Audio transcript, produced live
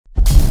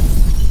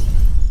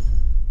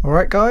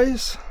Alright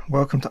guys,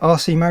 welcome to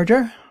RC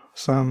Mojo.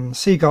 Some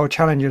Seagull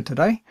Challenger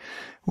today.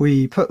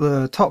 We put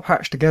the top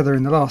hatch together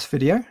in the last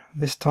video.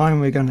 This time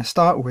we're going to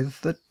start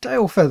with the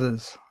tail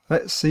feathers.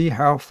 Let's see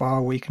how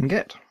far we can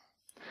get.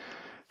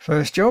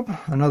 First job,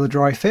 another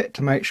dry fit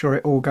to make sure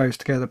it all goes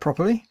together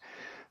properly.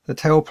 The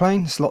tail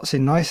plane slots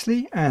in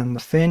nicely and the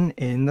fin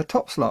in the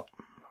top slot.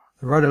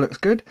 The rudder looks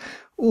good,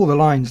 all the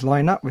lines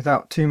line up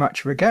without too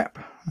much of a gap,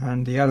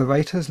 and the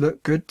elevators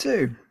look good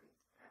too.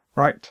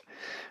 Right,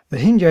 the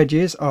hinge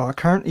edges are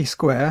currently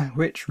square,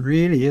 which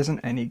really isn't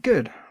any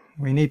good.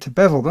 We need to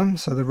bevel them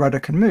so the rudder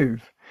can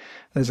move.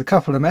 There's a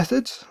couple of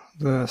methods.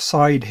 The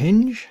side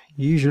hinge,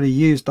 usually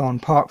used on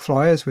park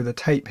flyers with a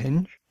tape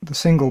hinge. The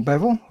single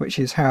bevel, which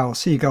is how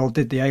Seagull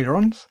did the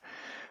ailerons.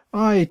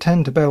 I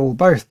tend to bevel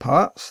both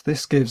parts.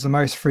 This gives the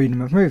most freedom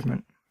of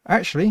movement.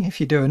 Actually,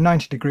 if you do a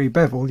 90-degree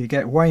bevel, you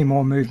get way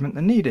more movement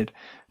than needed,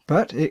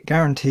 but it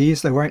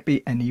guarantees there won't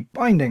be any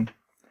binding.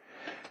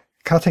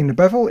 Cutting the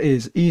bevel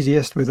is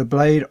easiest with a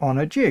blade on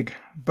a jig,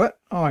 but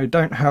I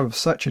don't have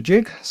such a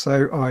jig,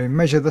 so I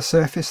measure the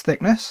surface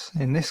thickness,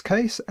 in this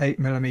case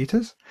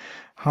 8mm,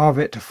 halve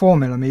it to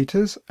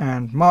 4mm,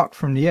 and mark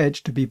from the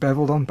edge to be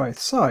beveled on both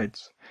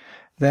sides.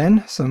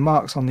 Then some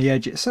marks on the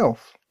edge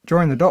itself.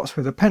 Join the dots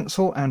with a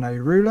pencil and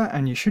a ruler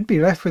and you should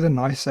be left with a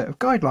nice set of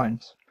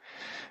guidelines.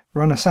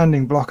 Run a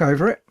sanding block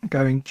over it,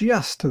 going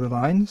just to the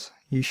lines.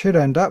 You should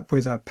end up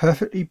with a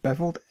perfectly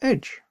beveled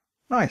edge.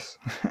 Nice!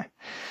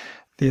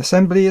 The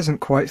assembly isn't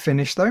quite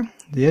finished though.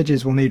 The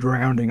edges will need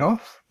rounding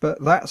off, but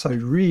that's a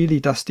really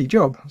dusty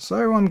job,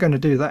 so I'm going to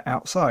do that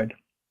outside.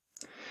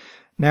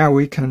 Now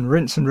we can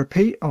rinse and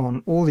repeat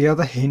on all the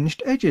other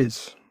hinged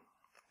edges.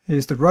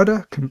 Here's the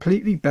rudder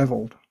completely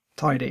beveled.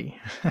 Tidy.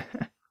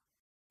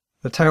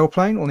 The tail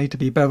plane will need to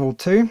be beveled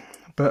too,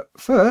 but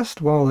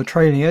first, while the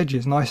trailing edge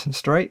is nice and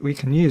straight, we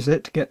can use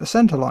it to get the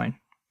centre line.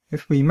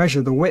 If we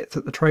measure the width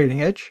at the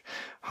trailing edge,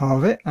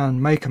 halve it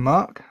and make a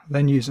mark,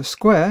 then use a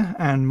square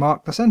and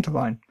mark the centre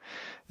line.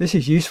 This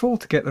is useful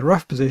to get the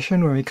rough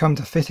position when we come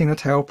to fitting the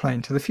tail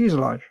plane to the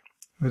fuselage.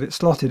 With it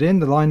slotted in,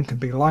 the line can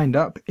be lined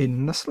up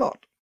in the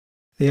slot.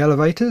 The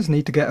elevators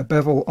need to get a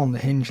bevel on the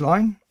hinge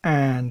line,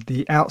 and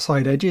the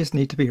outside edges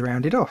need to be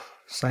rounded off.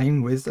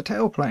 Same with the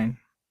tail plane.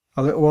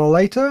 A little while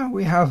later,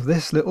 we have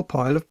this little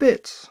pile of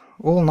bits,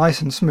 all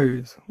nice and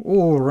smooth,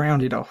 all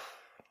rounded off.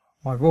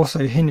 I've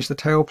also hinged the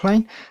tail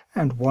plane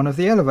and one of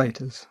the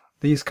elevators.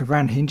 These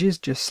Cavan hinges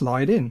just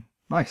slide in.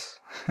 Nice.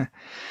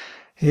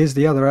 Here's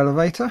the other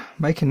elevator.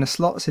 Making the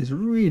slots is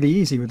really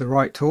easy with the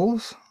right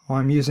tools.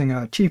 I'm using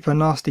a cheaper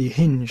nasty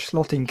hinge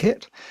slotting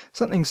kit.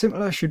 Something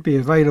similar should be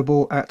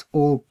available at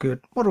all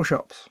good model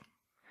shops.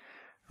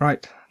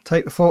 Right,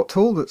 take the fork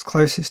tool that's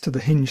closest to the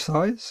hinge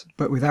size,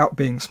 but without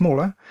being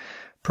smaller.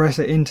 Press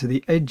it into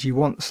the edge you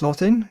want the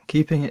slot in,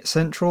 keeping it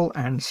central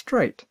and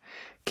straight.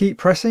 Keep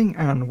pressing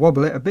and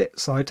wobble it a bit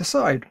side to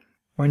side.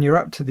 When you're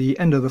up to the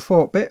end of the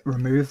fork bit,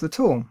 remove the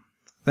tool.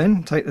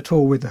 Then take the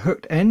tool with the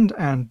hooked end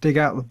and dig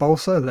out the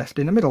balsa left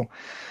in the middle.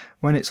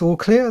 When it's all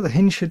clear, the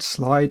hinge should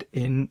slide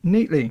in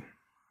neatly.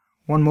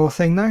 One more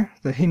thing though,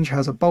 the hinge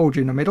has a bulge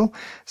in the middle,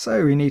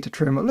 so we need to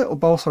trim a little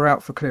balsa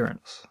out for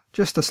clearance.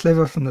 Just a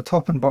sliver from the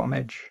top and bottom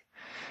edge.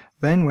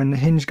 Then when the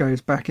hinge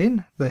goes back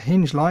in, the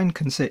hinge line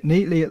can sit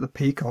neatly at the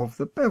peak of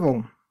the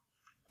bevel.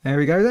 There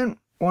we go then,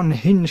 one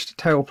hinged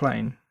tail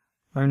plane.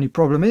 Only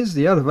problem is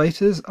the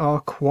elevators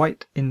are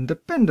quite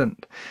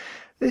independent.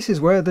 This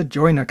is where the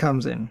joiner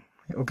comes in.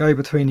 It will go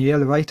between the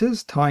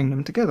elevators, tying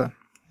them together.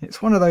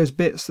 It's one of those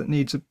bits that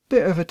needs a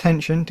bit of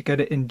attention to get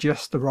it in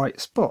just the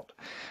right spot.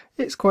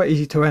 It's quite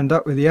easy to end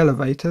up with the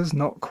elevators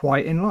not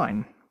quite in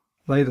line.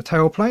 Lay the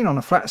tail plane on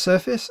a flat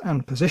surface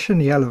and position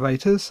the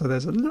elevators so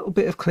there's a little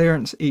bit of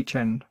clearance at each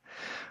end.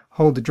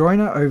 Hold the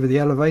joiner over the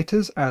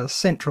elevators as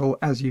central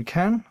as you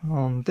can.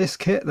 On this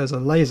kit there's a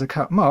laser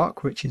cut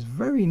mark which is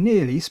very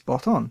nearly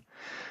spot on.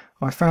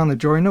 I found the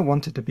joiner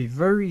wanted to be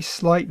very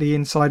slightly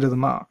inside of the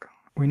mark.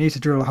 We need to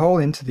drill a hole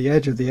into the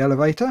edge of the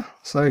elevator,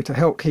 so to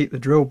help keep the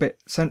drill bit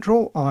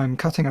central I'm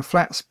cutting a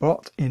flat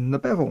spot in the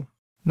bevel.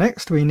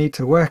 Next we need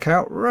to work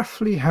out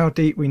roughly how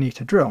deep we need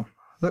to drill.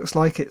 Looks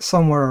like it's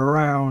somewhere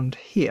around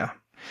here.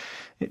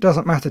 It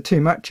doesn't matter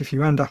too much if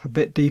you end up a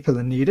bit deeper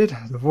than needed,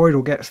 the void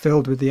will get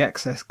filled with the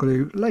excess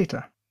glue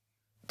later.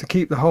 To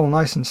keep the hole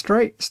nice and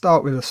straight,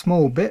 start with a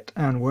small bit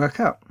and work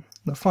up.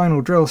 The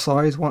final drill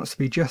size wants to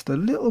be just a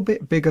little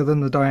bit bigger than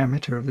the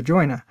diameter of the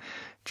joiner,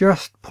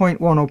 just 0.1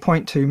 or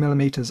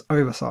 0.2mm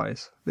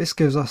oversize. This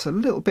gives us a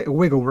little bit of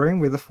wiggle room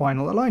with the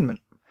final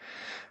alignment.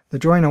 The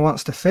joiner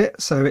wants to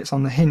fit so it's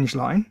on the hinge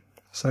line,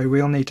 so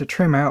we'll need to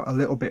trim out a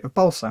little bit of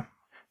balsa.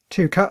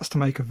 2 cuts to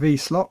make a V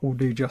slot will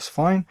do just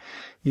fine.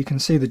 You can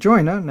see the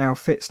joiner now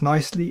fits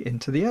nicely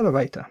into the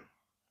elevator.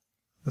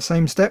 The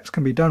same steps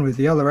can be done with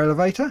the other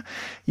elevator.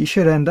 You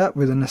should end up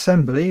with an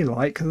assembly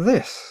like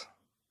this.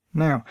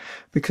 Now,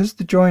 because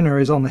the joiner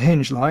is on the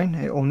hinge line,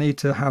 it will need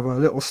to have a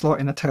little slot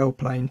in the tail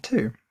plane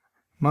too.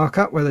 Mark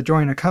up where the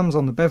joiner comes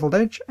on the beveled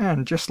edge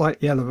and, just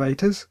like the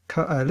elevators,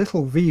 cut a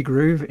little V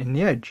groove in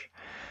the edge.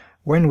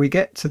 When we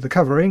get to the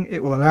covering,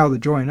 it will allow the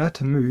joiner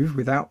to move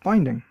without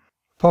binding.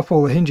 Pop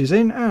all the hinges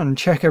in and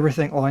check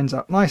everything lines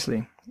up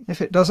nicely. If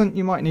it doesn't,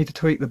 you might need to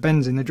tweak the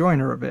bends in the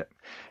joiner a bit.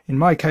 In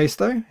my case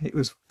though, it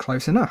was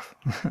close enough.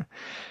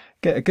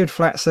 Get a good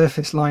flat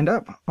surface lined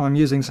up. I'm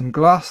using some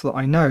glass that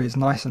I know is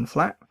nice and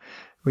flat.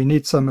 We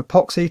need some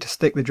epoxy to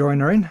stick the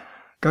joiner in.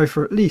 Go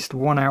for at least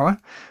 1 hour,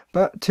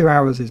 but 2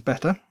 hours is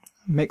better.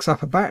 Mix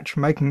up a batch,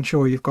 making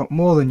sure you've got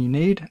more than you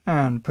need,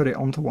 and put it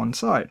onto one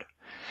side.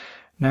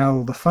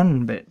 Now the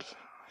fun bit.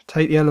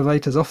 Take the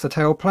elevators off the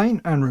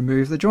tailplane and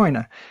remove the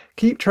joiner.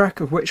 Keep track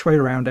of which way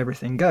around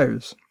everything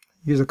goes.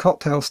 Use a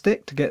cocktail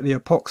stick to get the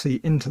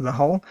epoxy into the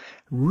hole.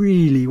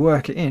 Really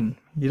work it in.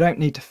 You don't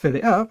need to fill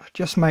it up,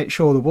 just make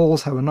sure the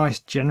walls have a nice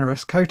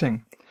generous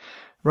coating.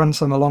 Run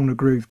some along the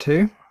groove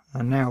too,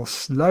 and now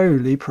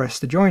slowly press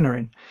the joiner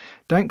in.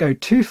 Don't go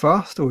too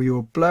fast or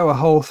you'll blow a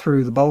hole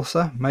through the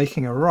balsa,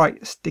 making a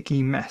right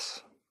sticky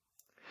mess.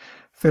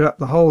 Fill up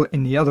the hole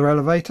in the other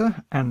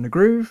elevator and the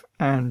groove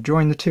and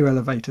join the two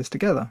elevators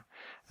together.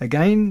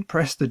 Again,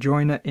 press the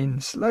joiner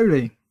in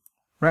slowly.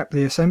 Wrap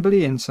the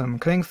assembly in some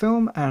cling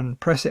film and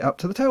press it up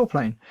to the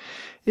tailplane.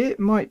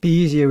 It might be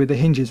easier with the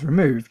hinges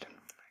removed.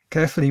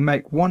 Carefully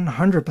make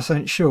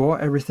 100% sure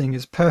everything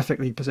is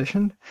perfectly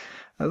positioned.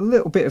 A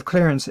little bit of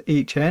clearance at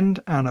each end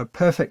and a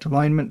perfect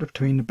alignment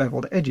between the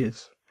beveled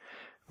edges.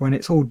 When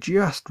it's all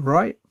just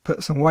right,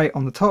 put some weight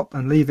on the top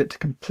and leave it to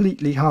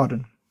completely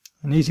harden.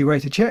 An easy way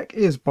to check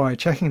is by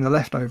checking the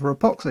leftover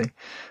epoxy.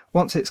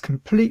 Once it's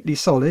completely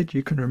solid,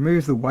 you can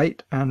remove the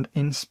weight and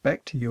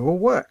inspect your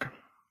work.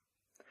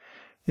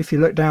 If you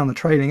look down the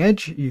trailing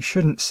edge, you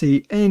shouldn't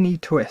see any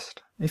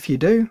twist. If you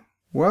do,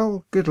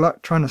 well, good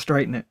luck trying to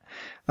straighten it.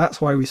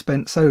 That's why we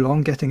spent so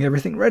long getting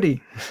everything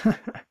ready. With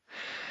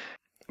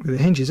the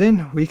hinges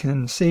in, we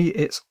can see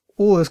it's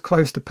all as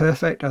close to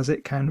perfect as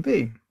it can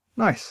be.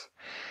 Nice.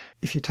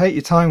 If you take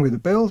your time with the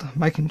build,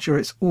 making sure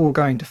it's all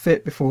going to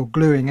fit before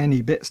gluing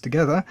any bits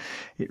together,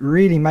 it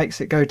really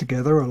makes it go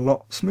together a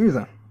lot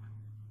smoother.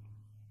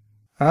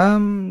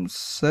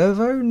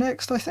 Servo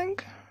next, I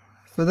think?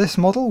 For this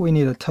model we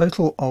need a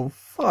total of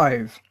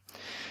 5.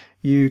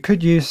 You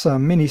could use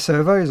some mini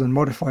servos and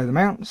modify the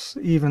mounts,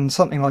 even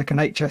something like an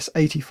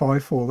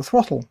HS85 for the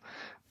throttle.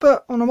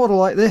 But on a model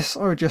like this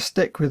I would just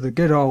stick with the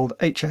good old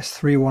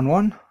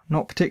HS311,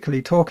 not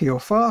particularly torquey or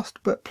fast,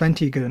 but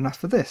plenty good enough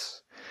for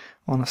this.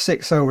 On a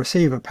 6-cell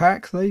receiver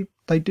pack they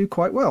do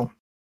quite well.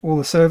 All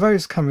the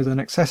servos come with an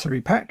accessory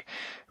pack.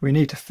 We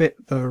need to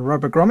fit the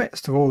rubber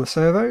grommets to all the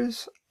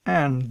servos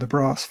and the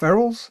brass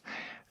ferrules.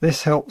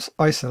 This helps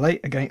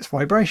isolate against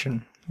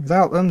vibration.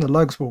 Without them the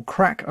lugs will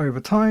crack over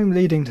time,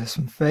 leading to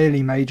some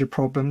fairly major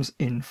problems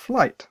in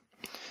flight.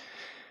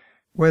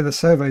 Where the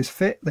servos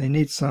fit, they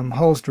need some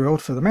holes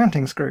drilled for the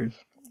mounting screws.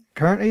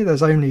 Currently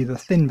there's only the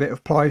thin bit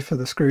of ply for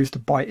the screws to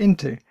bite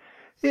into.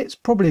 It's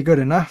probably good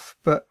enough,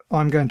 but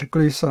I'm going to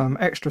glue some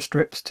extra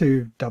strips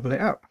to double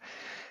it up.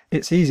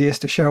 It's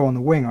easiest to show on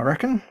the wing, I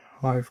reckon.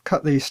 I've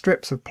cut these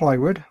strips of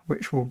plywood,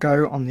 which will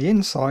go on the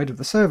inside of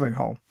the servo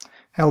hole,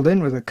 held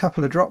in with a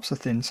couple of drops of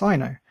thin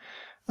sino.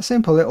 A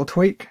simple little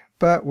tweak,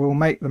 but will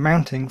make the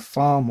mounting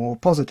far more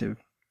positive.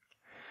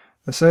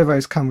 The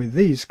servos come with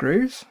these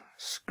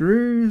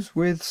screws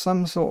with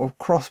some sort of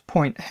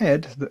cross-point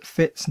head that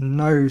fits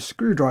no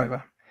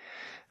screwdriver.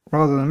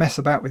 Rather than mess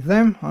about with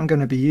them, I'm going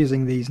to be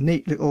using these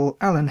neat little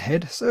Allen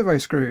head servo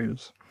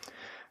screws.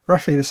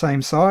 Roughly the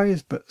same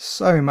size, but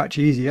so much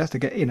easier to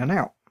get in and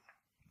out.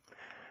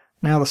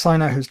 Now the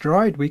sino has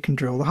dried, we can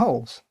drill the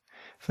holes.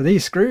 For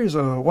these screws, a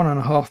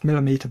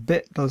 1.5mm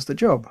bit does the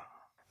job.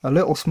 A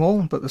little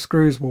small, but the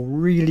screws will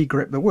really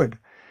grip the wood.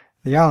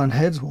 The Allen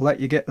heads will let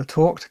you get the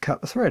torque to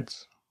cut the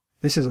threads.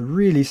 This is a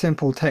really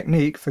simple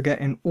technique for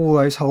getting all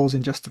those holes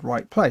in just the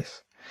right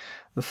place.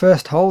 The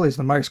first hole is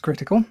the most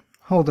critical.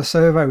 Hold the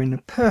servo in the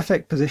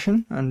perfect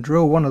position and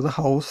drill one of the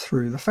holes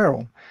through the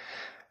ferrule.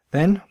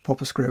 Then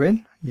pop a screw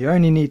in. You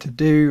only need to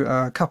do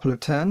a couple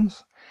of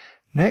turns.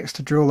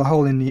 Next, drill the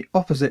hole in the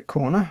opposite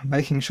corner,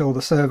 making sure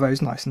the servo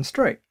is nice and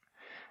straight.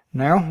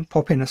 Now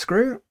pop in a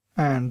screw,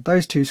 and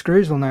those 2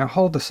 screws will now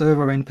hold the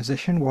servo in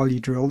position while you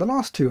drill the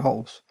last 2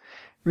 holes.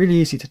 Really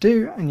easy to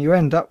do, and you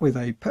end up with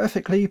a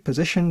perfectly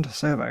positioned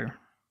servo.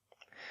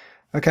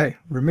 Okay,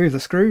 remove the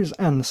screws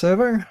and the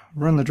servo,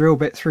 run the drill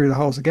bit through the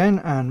holes again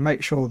and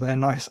make sure they're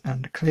nice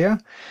and clear.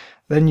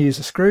 Then use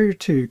a screw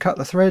to cut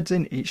the threads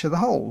in each of the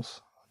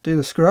holes. Do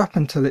the screw up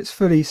until it's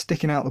fully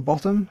sticking out the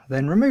bottom,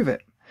 then remove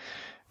it.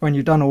 When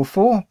you've done all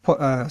 4, put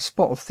a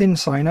spot of thin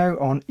sino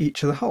on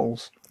each of the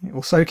holes. It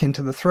will soak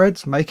into the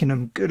threads, making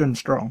them good and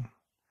strong.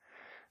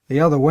 The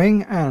other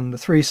wing and the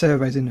 3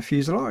 servos in the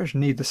fuselage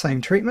need the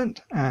same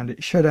treatment, and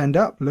it should end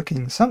up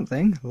looking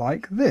something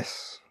like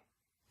this.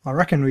 I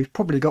reckon we've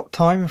probably got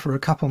time for a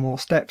couple more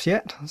steps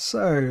yet,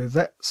 so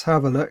let's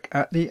have a look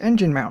at the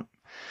engine mount.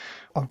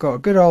 I've got a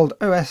good old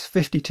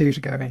OS52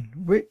 to go in,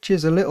 which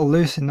is a little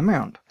loose in the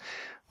mount.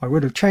 I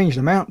would have changed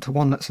the mount to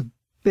one that's a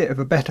bit of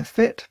a better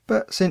fit,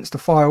 but since the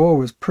firewall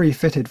was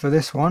pre-fitted for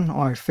this one,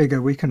 I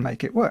figure we can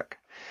make it work.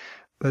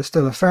 There's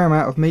still a fair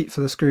amount of meat for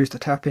the screws to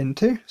tap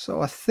into,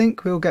 so I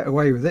think we'll get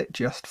away with it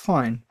just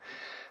fine.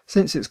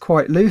 Since it's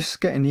quite loose,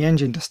 getting the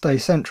engine to stay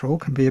central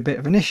can be a bit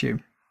of an issue.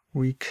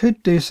 We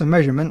could do some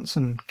measurements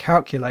and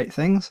calculate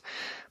things,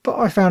 but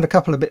I found a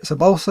couple of bits of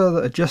balsa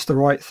that are just the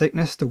right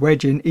thickness to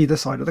wedge in either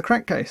side of the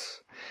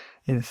crankcase.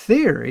 In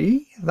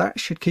theory, that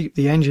should keep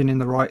the engine in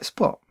the right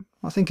spot.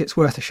 I think it's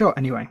worth a shot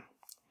anyway.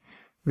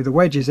 With the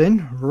wedges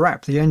in,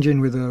 wrap the engine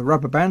with a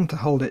rubber band to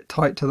hold it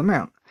tight to the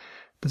mount.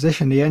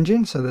 Position the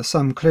engine so there's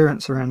some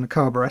clearance around the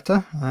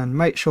carburettor, and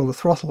make sure the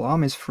throttle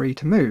arm is free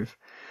to move.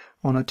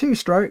 On a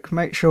two-stroke,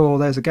 make sure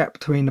there's a gap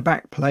between the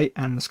back plate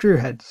and the screw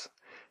heads.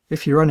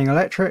 If you're running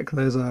electric,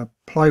 there's a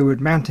plywood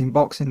mounting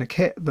box in the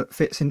kit that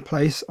fits in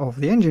place of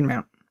the engine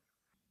mount.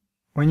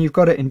 When you've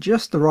got it in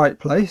just the right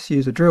place,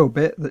 use a drill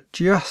bit that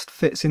just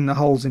fits in the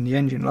holes in the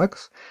engine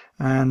lugs,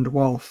 and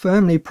while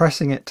firmly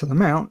pressing it to the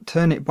mount,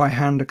 turn it by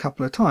hand a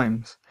couple of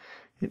times.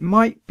 It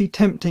might be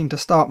tempting to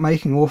start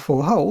making all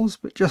 4 holes,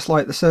 but just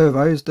like the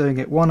servos, doing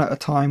it one at a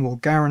time will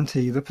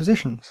guarantee the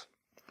positions.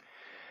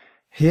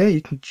 Here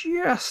you can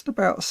just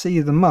about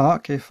see the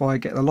mark if I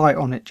get the light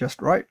on it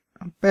just right.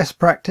 Best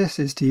practice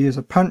is to use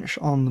a punch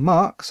on the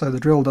mark so the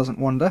drill doesn't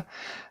wander,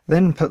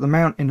 then put the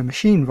mount in a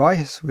machine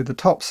vise with the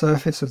top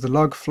surface of the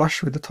lug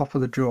flush with the top of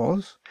the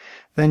jaws,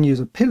 then use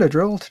a pillar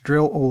drill to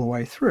drill all the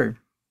way through.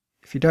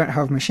 If you don't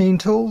have machine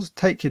tools,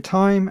 take your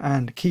time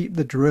and keep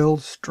the drill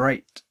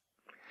straight.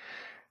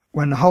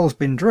 When the hole's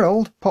been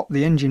drilled, pop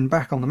the engine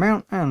back on the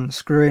mount and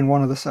screw in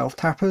one of the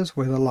self-tappers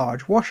with a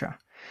large washer.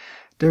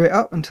 Do it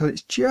up until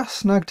it's just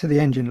snug to the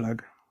engine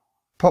lug.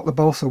 Pop the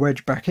balsa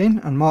wedge back in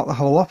and mark the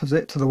hole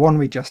opposite to the one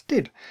we just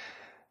did.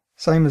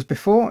 Same as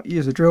before,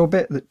 use a drill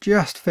bit that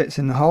just fits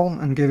in the hole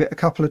and give it a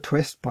couple of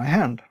twists by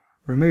hand.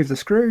 Remove the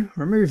screw,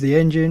 remove the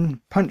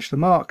engine, punch the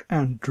mark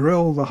and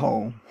drill the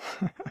hole.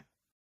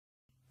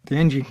 The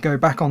engine can go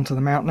back onto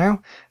the mount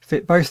now.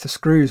 Fit both the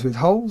screws with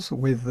holes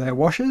with their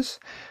washers.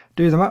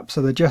 Do them up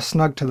so they're just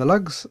snug to the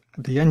lugs.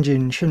 The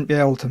engine shouldn't be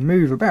able to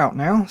move about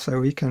now, so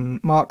we can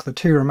mark the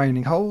 2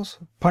 remaining holes,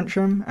 punch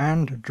them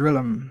and drill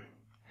them.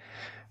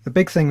 The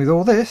big thing with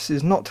all this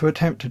is not to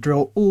attempt to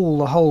drill all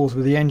the holes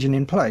with the engine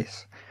in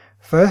place.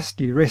 First,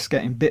 you risk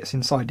getting bits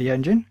inside the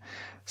engine.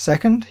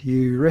 Second,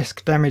 you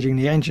risk damaging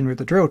the engine with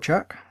the drill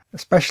chuck,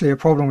 especially a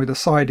problem with the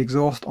side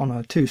exhaust on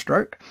a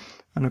 2-stroke.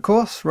 And of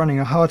course, running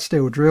a hard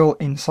steel drill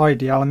inside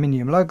the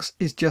aluminium lugs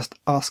is just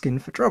asking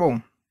for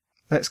trouble.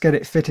 Let's get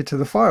it fitted to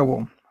the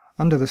firewall.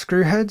 Under the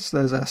screw heads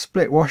there's a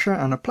split washer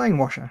and a plain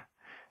washer.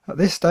 At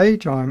this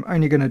stage I'm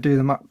only going to do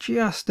them up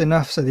just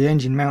enough so the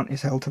engine mount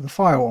is held to the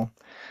firewall.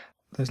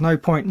 There's no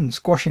point in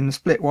squashing the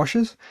split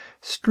washers.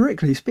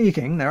 Strictly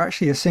speaking, they're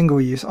actually a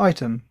single-use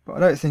item, but I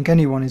don't think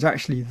anyone is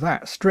actually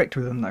that strict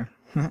with them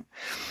though.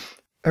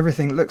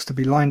 Everything looks to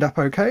be lined up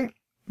okay,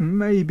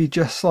 maybe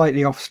just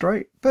slightly off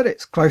straight, but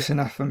it's close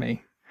enough for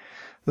me.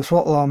 The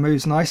throttle arm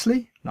moves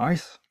nicely,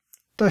 nice.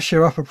 Does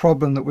show up a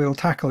problem that we'll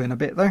tackle in a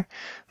bit though.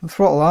 The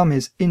throttle arm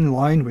is in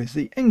line with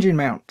the engine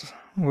mount.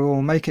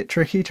 We'll make it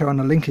tricky to run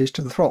a linkage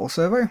to the throttle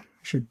servo,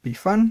 should be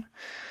fun.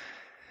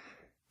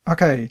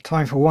 Okay,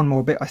 time for one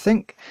more bit I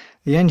think.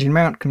 The engine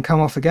mount can come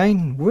off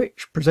again,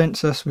 which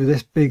presents us with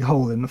this big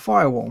hole in the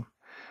firewall.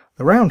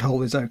 The round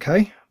hole is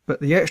okay, but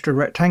the extra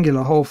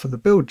rectangular hole for the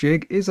build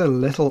jig is a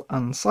little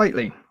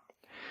unsightly.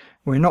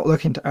 We're not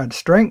looking to add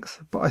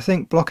strength, but I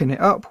think blocking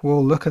it up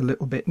will look a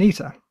little bit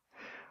neater.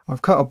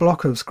 I've cut a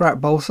block of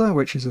scrap balsa,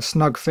 which is a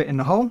snug fit in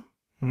the hole.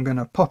 I'm going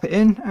to pop it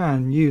in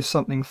and use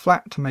something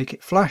flat to make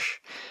it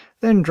flush,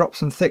 then drop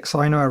some thick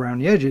sino around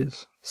the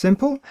edges.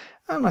 Simple,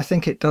 and I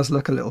think it does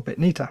look a little bit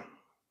neater.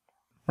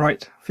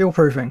 Right, fuel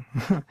proofing.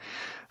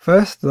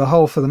 First, the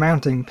hole for the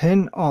mounting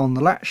pin on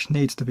the latch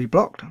needs to be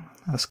blocked.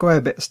 A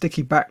square bit of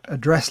sticky backed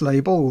address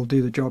label will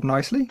do the job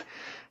nicely,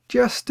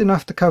 just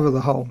enough to cover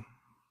the hole.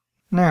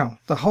 Now,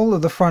 the whole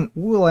of the front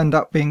will end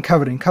up being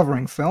covered in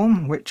covering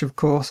film, which of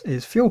course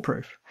is fuel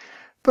proof.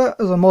 But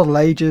as the model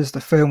ages, the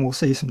film will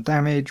see some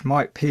damage,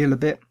 might peel a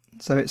bit,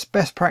 so it's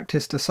best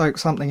practice to soak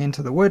something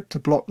into the wood to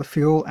block the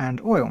fuel and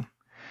oil.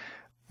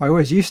 I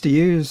always used to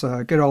use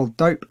a good old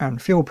dope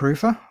and fuel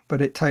proofer,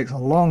 but it takes a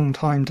long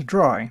time to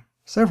dry,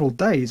 several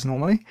days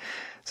normally,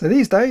 so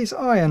these days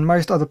I and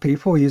most other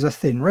people use a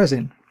thin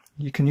resin.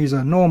 You can use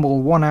a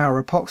normal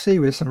 1-hour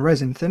epoxy with some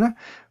resin thinner,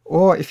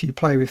 or if you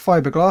play with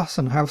fiberglass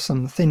and have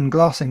some thin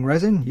glassing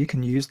resin, you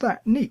can use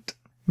that neat.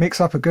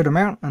 Mix up a good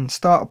amount and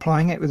start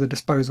applying it with a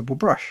disposable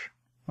brush.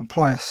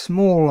 Apply a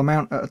small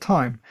amount at a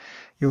time.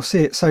 You'll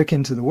see it soak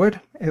into the wood,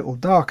 it will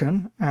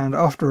darken, and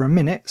after a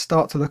minute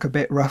start to look a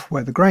bit rough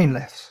where the grain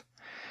lifts.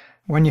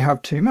 When you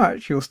have too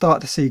much, you'll start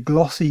to see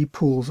glossy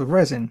pools of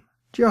resin.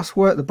 Just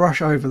work the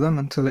brush over them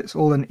until it's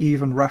all an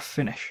even rough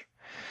finish.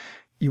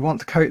 You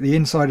want to coat the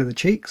inside of the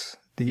cheeks,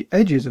 the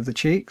edges of the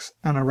cheeks,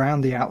 and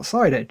around the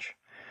outside edge.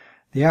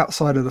 The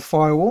outside of the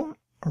firewall,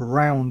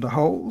 around the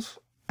holes,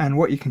 and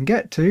what you can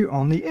get to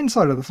on the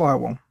inside of the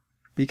firewall.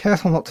 Be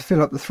careful not to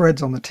fill up the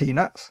threads on the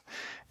T-nuts.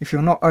 If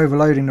you're not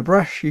overloading the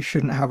brush, you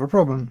shouldn't have a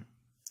problem.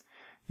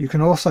 You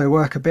can also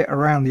work a bit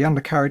around the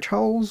undercarriage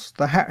holes,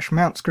 the hatch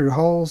mount screw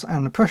holes,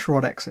 and the push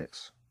rod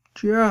exits.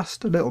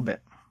 Just a little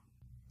bit.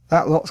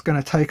 That lot's going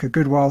to take a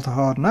good while to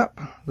harden up.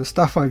 The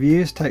stuff I've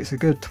used takes a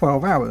good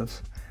 12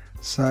 hours.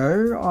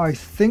 So I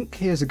think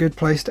here's a good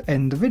place to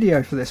end the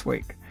video for this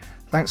week.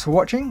 Thanks for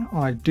watching.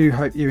 I do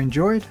hope you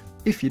enjoyed.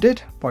 If you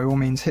did, by all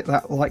means hit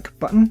that like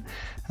button.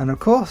 And of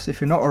course,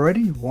 if you're not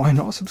already, why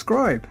not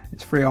subscribe?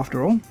 It's free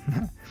after all.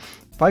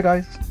 Bye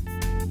guys.